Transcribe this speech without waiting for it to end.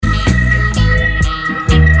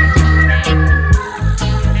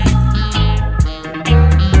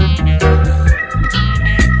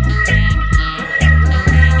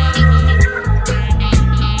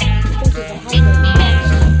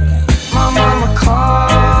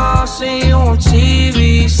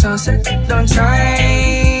sunset done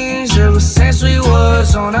changed. Ever since we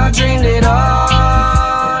was on, I dreamed it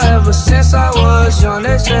all. Ever since I was young,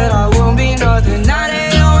 they said I wouldn't be nothing. Now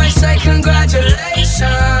they always say congratulations.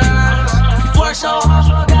 Worked so hard,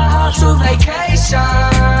 forgot how to vacation.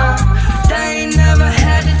 They ain't never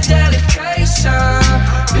had the dedication.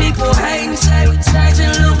 People hating, say we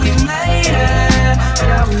changing, look, we made it.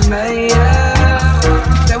 Yeah, we made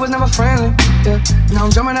it. They was never friendly, yeah. Now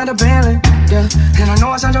I'm jumping out the Bentley, yeah. And I know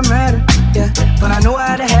I sound dramatic, yeah. But I know I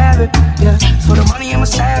had to have it, yeah. For the money, I'm a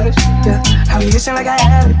savage, yeah. I be itching like I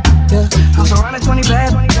had it, yeah. I'm surrounded 20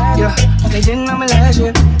 bad, yeah. But they didn't know me last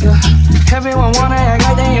year, yeah. Everyone wanna act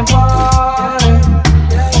like they important,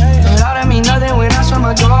 but all that mean nothing when I shut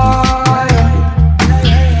my door,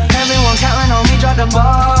 yeah. Everyone counting on me, drop the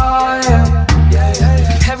ball,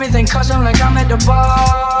 yeah. Everything custom like I'm at the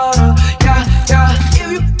bottom, yeah, yeah. If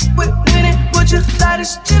you with it, would you light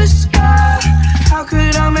us to the sky? How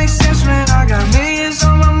could I make sense when I got millions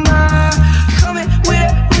on my mind? Coming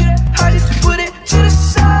with it, I just put it to the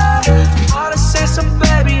side. All the sense of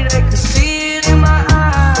baby, they can see it in my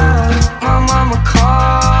eyes. My mama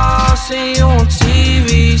called, see you on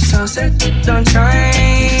TV. Sunset done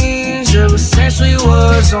changed. Ever since we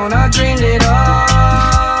was on, I dreamed it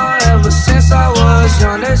all. Ever since I was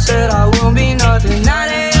young, they said I wouldn't be nothing. Now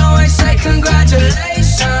they always say congratulations.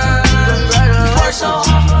 Worked so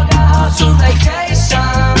hard, forgot how to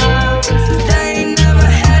vacation. They ain't never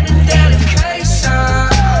had the dedication.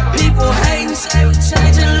 People hating, say we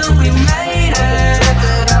changing, look, we made it.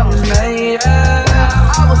 Yeah, we made it.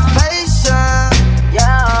 I was patient,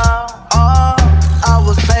 yeah. Oh, I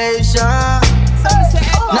was patient.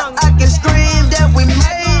 Now I can scream that we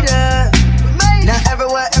made it. Now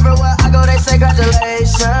everywhere I go, they say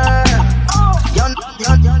congratulations. Young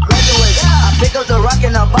graduate. I pick up the rock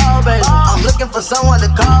and the ball, baby. I'm looking for someone to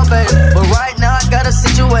call, baby. But right now I got a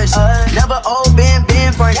situation. Never old Ben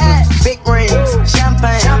Franklin. Big rings,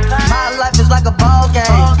 champagne. My life is like a ball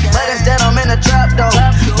game, but instead I'm in a trap though.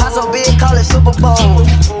 Not so big, call it Super Bowl.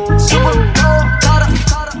 Super Bowl, caught up,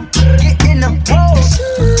 get in the roll.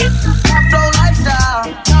 Top flow lifestyle,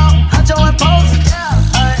 Huncho and Post.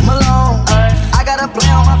 Malone, I got a play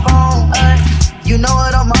on my phone. You know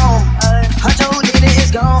what I'm on. Huncho who did it is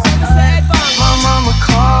gone. My mama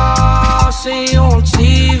called, see you on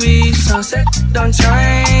TV. Sunset done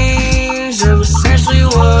changed. Ever since we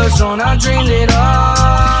was on, I dreamed it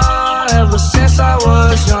all. Ever since I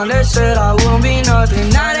was young, they said I wouldn't be nothing.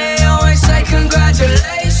 Now they always say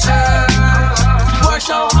congratulations. Worked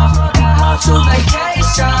so hard, forgot how to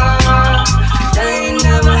vacation.